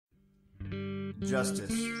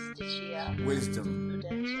justice, justitia, wisdom,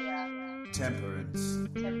 prudentia, temperance,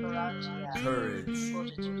 temperantia, courage.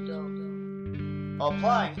 fortitudo.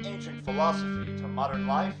 Applying ancient philosophy to modern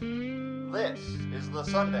life, this is the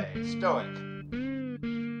Sunday Stoic.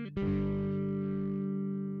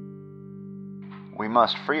 We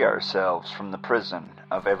must free ourselves from the prison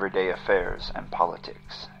of everyday affairs and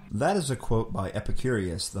politics. That is a quote by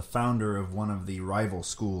Epicurus, the founder of one of the rival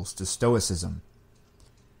schools to Stoicism.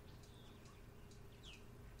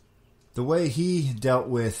 The way he dealt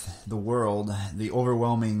with the world, the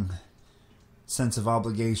overwhelming sense of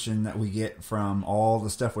obligation that we get from all the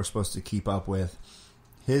stuff we're supposed to keep up with,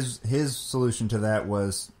 his solution to that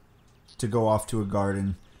was to go off to a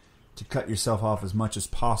garden, to cut yourself off as much as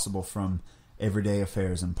possible from everyday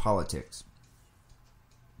affairs and politics.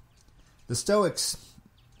 The Stoics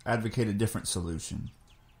advocate a different solution.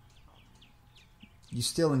 You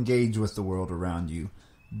still engage with the world around you,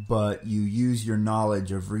 but you use your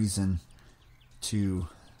knowledge of reason to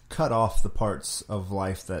cut off the parts of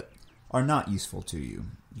life that are not useful to you.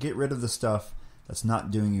 Get rid of the stuff that's not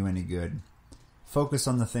doing you any good. Focus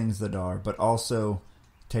on the things that are, but also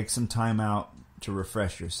take some time out to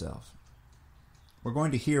refresh yourself. We're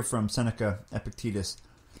going to hear from Seneca, Epictetus,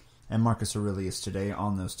 and Marcus Aurelius today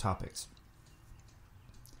on those topics.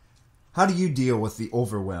 How do you deal with the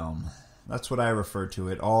overwhelm? That's what I refer to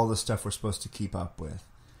it, all the stuff we're supposed to keep up with.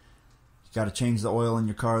 You got to change the oil in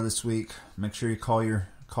your car this week. Make sure you call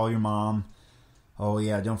your mom. Oh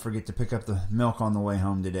yeah, don't forget to pick up the milk on the way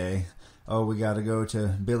home today. Oh, we got to go to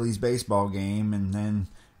Billy's baseball game, and then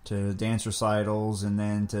to dance recitals, and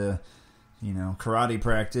then to karate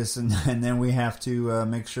practice, and then we have to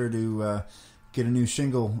make sure to get a new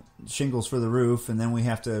shingles for the roof, and then we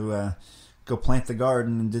have to go plant the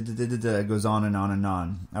garden, and it goes on and on and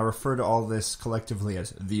on. I refer to all this collectively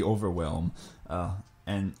as the overwhelm,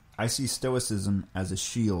 and I see Stoicism as a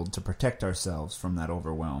shield to protect ourselves from that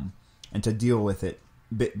overwhelm and to deal with it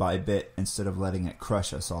bit by bit instead of letting it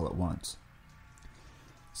crush us all at once.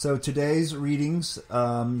 So today's readings,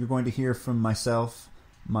 you're going to hear from myself,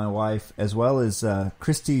 my wife, as well as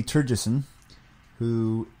Christy Turgison,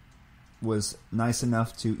 who was nice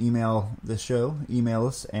enough to email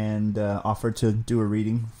us, and offer to do a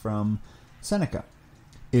reading from Seneca.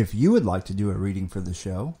 If you would like to do a reading for the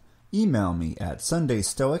show, email me at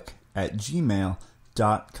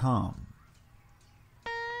sundaystoic@gmail.com.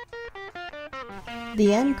 The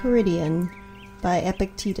Enchiridion by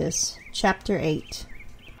Epictetus, Chapter 8.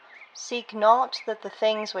 Seek not that the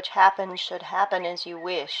things which happen should happen as you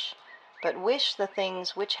wish, but wish the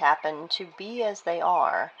things which happen to be as they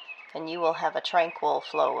are, and you will have a tranquil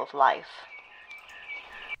flow of life.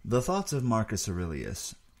 The Thoughts of Marcus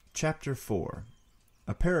Aurelius, Chapter 4,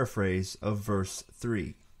 a paraphrase of verse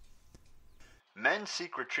 3. Men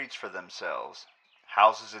seek retreats for themselves,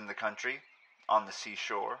 houses in the country, on the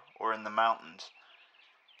seashore, or in the mountains.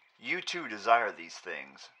 You too desire these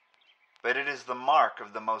things, but it is the mark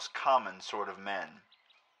of the most common sort of men.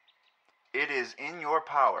 It is in your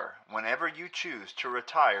power, whenever you choose, to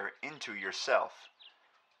retire into yourself.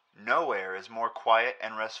 Nowhere is more quiet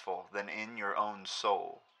and restful than in your own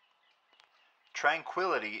soul.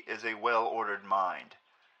 Tranquility is a well-ordered mind.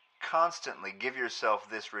 Constantly give yourself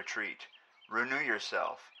this retreat. Renew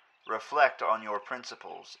yourself, reflect on your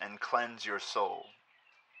principles, and cleanse your soul.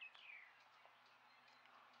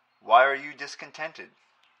 Why are you discontented?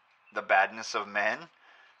 The badness of men?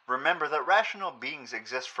 Remember that rational beings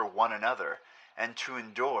exist for one another, and to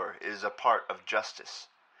endure is a part of justice,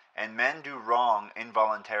 and men do wrong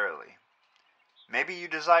involuntarily. Maybe you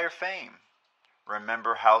desire fame.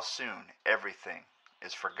 Remember how soon everything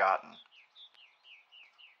is forgotten.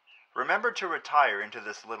 Remember to retire into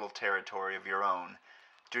this little territory of your own.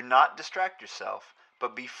 Do not distract yourself,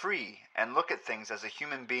 but be free and look at things as a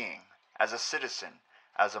human being, as a citizen,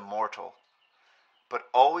 as a mortal. But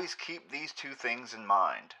always keep these two things in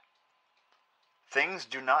mind. Things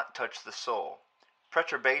do not touch the soul.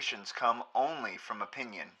 Perturbations come only from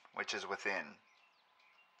opinion, which is within.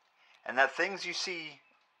 And that things you see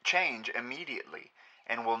change immediately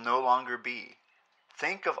and will no longer be.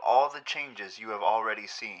 Think of all the changes you have already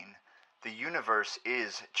seen. The universe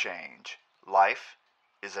is change. Life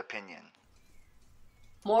is opinion.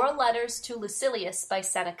 More letters to Lucilius by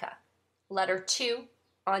Seneca. Letter 2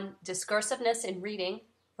 on discursiveness in reading,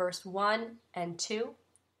 verse 1 and 2.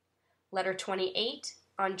 Letter 28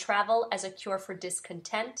 on travel as a cure for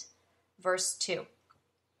discontent, verse 2.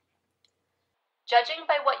 Judging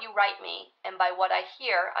by what you write me, and by what I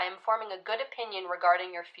hear, I am forming a good opinion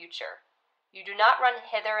regarding your future. You do not run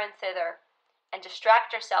hither and thither, and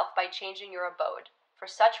distract yourself by changing your abode, for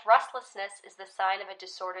such restlessness is the sign of a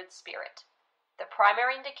disordered spirit. The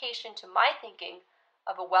primary indication to my thinking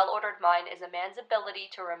of a well-ordered mind is a man's ability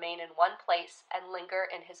to remain in one place and linger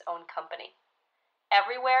in his own company.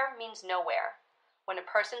 Everywhere means nowhere. When a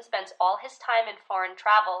person spends all his time in foreign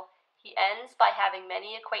travel, he ends by having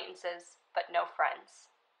many acquaintances, but no friends.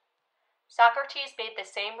 Socrates made the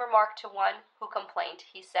same remark to one who complained.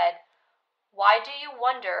 He said, "Why do you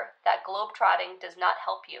wonder that globe-trotting does not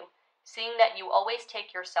help you, seeing that you always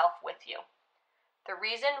take yourself with you? The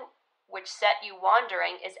reason which set you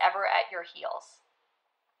wandering is ever at your heels.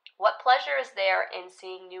 What pleasure is there in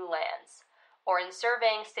seeing new lands, or in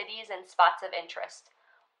surveying cities and spots of interest?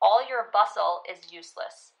 All your bustle is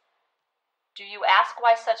useless. Do you ask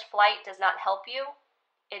why such flight does not help you?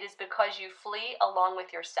 It is because you flee along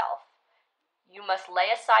with yourself. You must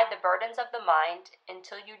lay aside the burdens of the mind.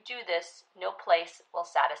 Until you do this, no place will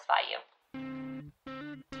satisfy you."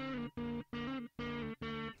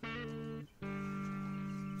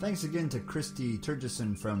 Thanks again to Christy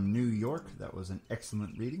Turgison from New York. That was an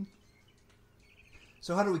excellent reading.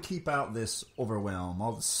 So how do we keep out this overwhelm,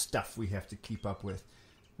 all the stuff we have to keep up with?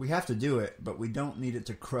 We have to do it, but we don't need it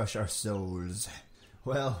to crush our souls.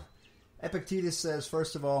 Well, Epictetus says,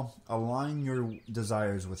 first of all, align your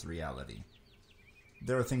desires with reality.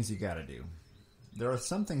 There are things you gotta do. There are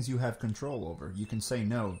some things you have control over. You can say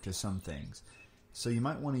no to some things. So you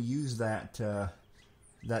might want to use that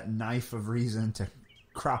knife of reason to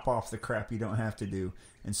crop off the crap you don't have to do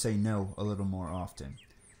and say no a little more often.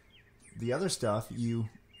 The other stuff you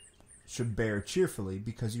should bear cheerfully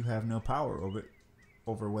because you have no power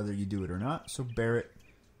over whether you do it or not. So bear it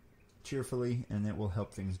cheerfully and it will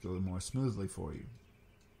help things go more smoothly for you.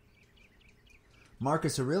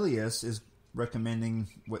 Marcus Aurelius is recommending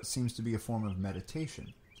what seems to be a form of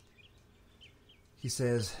meditation. He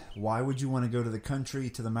says, why would you want to go to the country,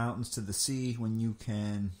 to the mountains, to the sea, when you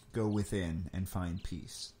can go within and find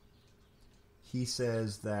peace? He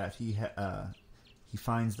says that he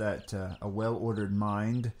finds that a well-ordered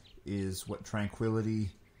mind is what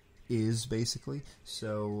tranquility is, basically.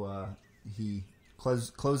 So he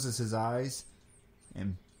closes his eyes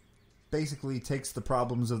and basically takes the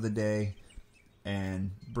problems of the day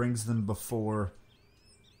and brings them before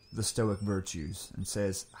the Stoic virtues and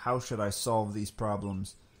says, how should I solve these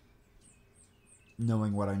problems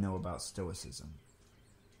knowing what I know about Stoicism?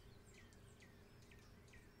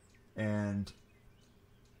 And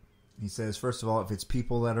he says, first of all, if it's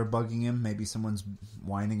people that are bugging him, maybe someone's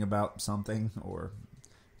whining about something or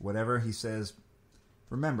whatever, he says,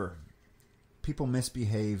 remember, people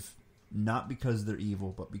misbehave not because they're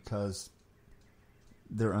evil, but because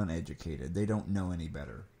they're uneducated. They don't know any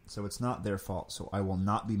better. So it's not their fault. So I will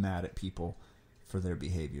not be mad at people for their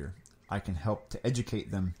behavior. I can help to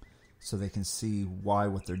educate them so they can see why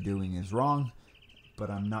what they're doing is wrong, but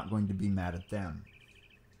I'm not going to be mad at them.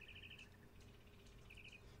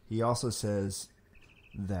 He also says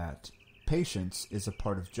that patience is a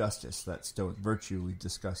part of justice, that Stoic virtue we've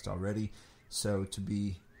discussed already. So to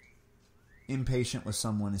be impatient with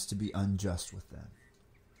someone is to be unjust with them.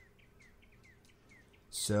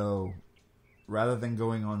 So rather than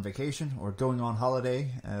going on vacation or going on holiday,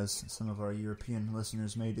 as some of our European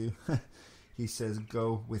listeners may do, he says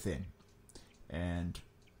go within and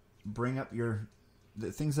bring up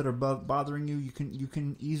the things that are bothering you. You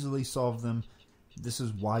can easily solve them. This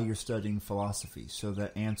is why you're studying philosophy, so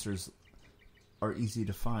that answers are easy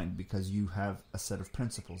to find because you have a set of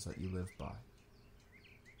principles that you live by.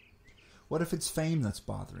 What if it's fame that's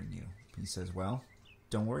bothering you? He says, well,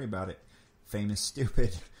 don't worry about it. Fame is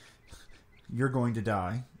stupid. You're going to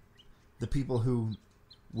die. The people who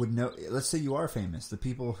would know, let's say you are famous, the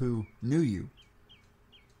people who knew you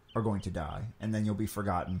are going to die, and then you'll be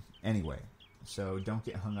forgotten anyway. So don't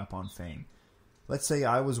get hung up on fame. Let's say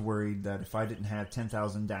I was worried that if I didn't have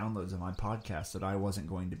 10,000 downloads of my podcast that I wasn't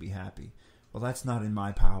going to be happy. Well, that's not in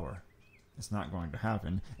my power. It's not going to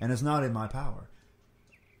happen, and it's not in my power.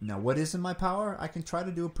 Now, what is in my power? I can try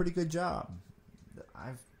to do a pretty good job.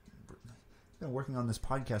 I've been working on this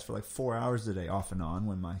podcast for like 4 hours a day, off and on,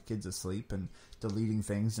 when my kid's asleep, and deleting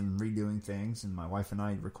things and redoing things. And my wife and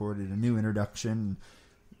I recorded a new introduction.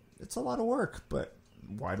 It's a lot of work, but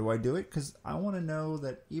why do I do it? Because I want to know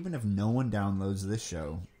that even if no one downloads this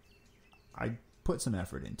show, I put some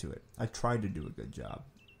effort into it. I tried to do a good job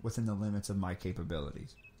within the limits of my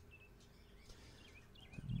capabilities.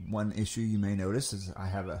 One issue you may notice is I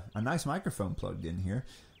have a nice microphone plugged in here.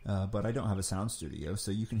 But I don't have a sound studio, so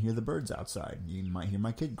you can hear the birds outside. You might hear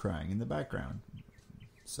my kid crying in the background.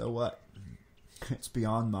 So what? It's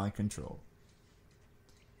beyond my control.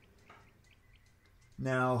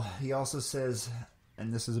 Now, he also says,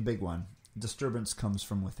 and this is a big one, disturbance comes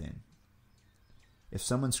from within. If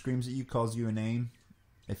someone screams at you, calls you a name,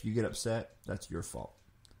 if you get upset, that's your fault.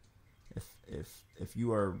 If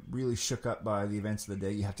you are really shook up by the events of the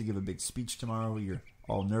day, you have to give a big speech tomorrow, you're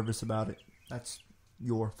all nervous about it, that's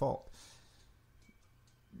your fault.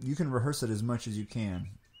 You can rehearse it as much as you can.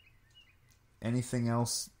 Anything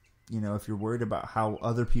else, if you're worried about how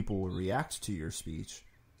other people will react to your speech,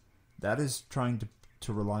 that is trying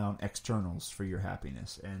to rely on externals for your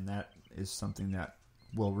happiness, and that is something that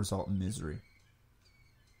will result in misery.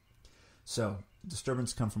 So,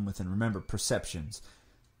 disturbance come from within. Remember, perceptions.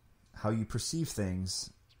 How you perceive things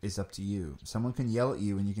is up to you. Someone can yell at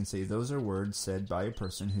you and you can say, those are words said by a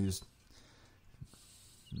person who's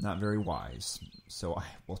not very wise, so I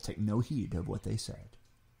will take no heed of what they said.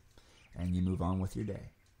 And you move on with your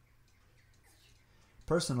day.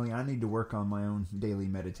 Personally, I need to work on my own daily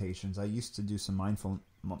meditations. I used to do some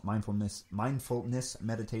mindfulness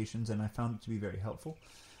meditations, and I found it to be very helpful.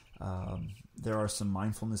 There are some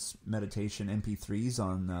mindfulness meditation MP3s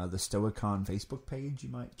on the Stoicon Facebook page you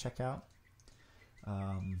might check out.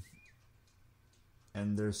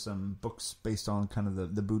 And there's some books based on kind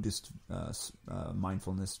of the Buddhist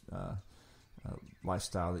mindfulness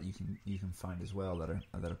lifestyle that you can find as well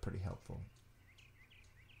that are pretty helpful.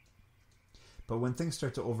 But when things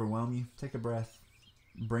start to overwhelm you, take a breath,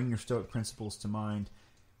 bring your Stoic principles to mind,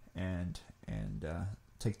 and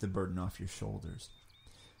take the burden off your shoulders.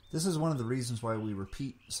 This is one of the reasons why we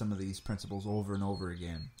repeat some of these principles over and over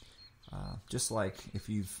again. Just like if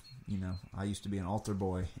I used to be an altar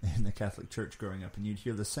boy in the Catholic Church growing up, and you'd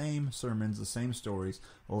hear the same sermons, the same stories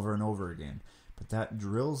over and over again. But that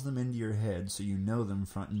drills them into your head so you know them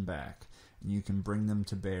front and back, and you can bring them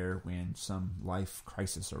to bear when some life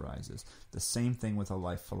crisis arises. The same thing with a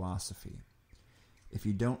life philosophy. If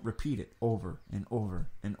you don't repeat it over and over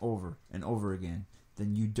and over and over again,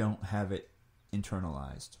 then you don't have it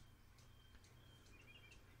internalized.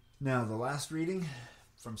 Now, the last reading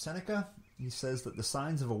from Seneca, he says that the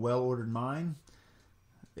signs of a well-ordered mind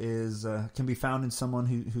can be found in someone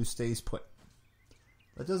who stays put.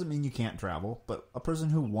 That doesn't mean you can't travel, but a person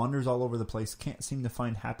who wanders all over the place, can't seem to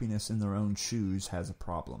find happiness in their own shoes, has a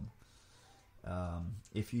problem.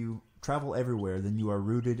 If you travel everywhere, then you are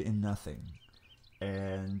rooted in nothing.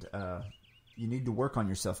 And you need to work on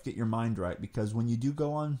yourself, get your mind right, because when you do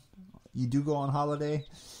go on holiday,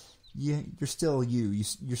 you're still you.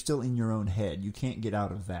 You're still in your own head. You can't get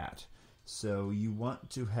out of that. So you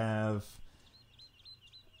want to have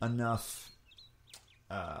enough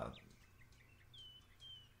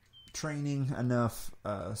training, enough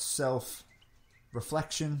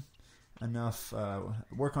self-reflection, enough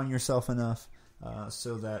work on yourself enough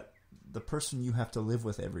so that the person you have to live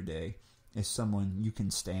with every day is someone you can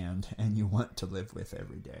stand and you want to live with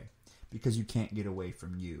every day, because you can't get away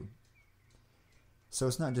from you. So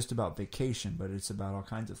it's not just about vacation, but it's about all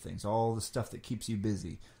kinds of things, all the stuff that keeps you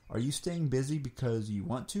busy. Are you staying busy because you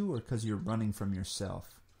want to, or because you're running from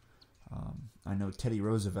yourself? I know Teddy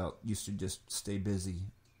Roosevelt used to just stay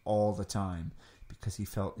busy all the time because he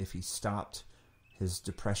felt if he stopped, his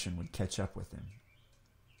depression would catch up with him.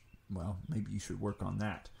 Well, maybe you should work on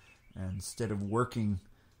that. And instead of working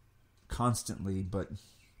constantly but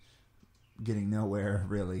getting nowhere,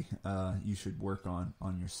 really, you should work on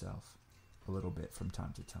yourself a little bit from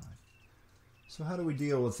time to time. So how do we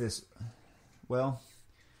deal with this? Well,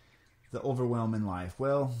 the overwhelm in life.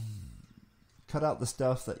 Well, cut out the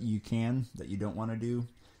stuff that you don't want to do.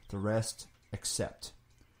 The rest, accept.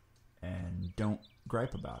 And don't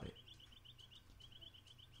gripe about it.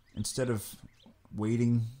 Instead of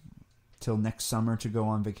waiting till next summer to go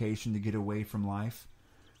on vacation to get away from life,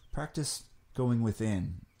 practice going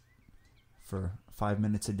within for 5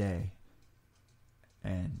 minutes a day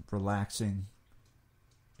and relaxing.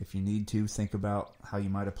 If you need to, think about how you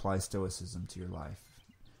might apply Stoicism to your life,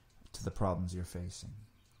 to the problems you're facing.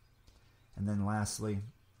 And then lastly,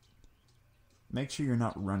 make sure you're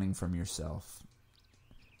not running from yourself.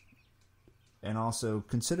 And also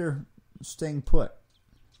consider staying put.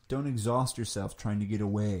 Don't exhaust yourself trying to get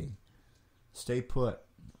away. Stay put.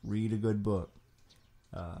 Read a good book.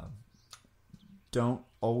 Don't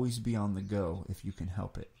always be on the go if you can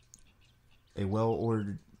help it. A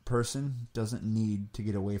well-ordered person doesn't need to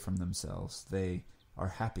get away from themselves. They are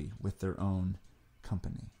happy with their own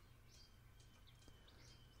company.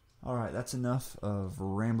 All right, that's enough of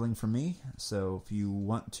rambling from me. So if you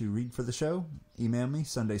want to read for the show, email me,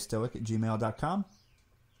 sundaystoic@gmail.com.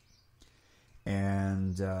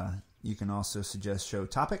 And you can also suggest show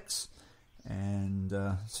topics and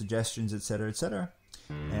suggestions, etc., etc.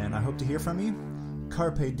 And I hope to hear from you.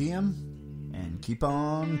 Carpe diem, and keep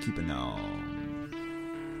on keeping on.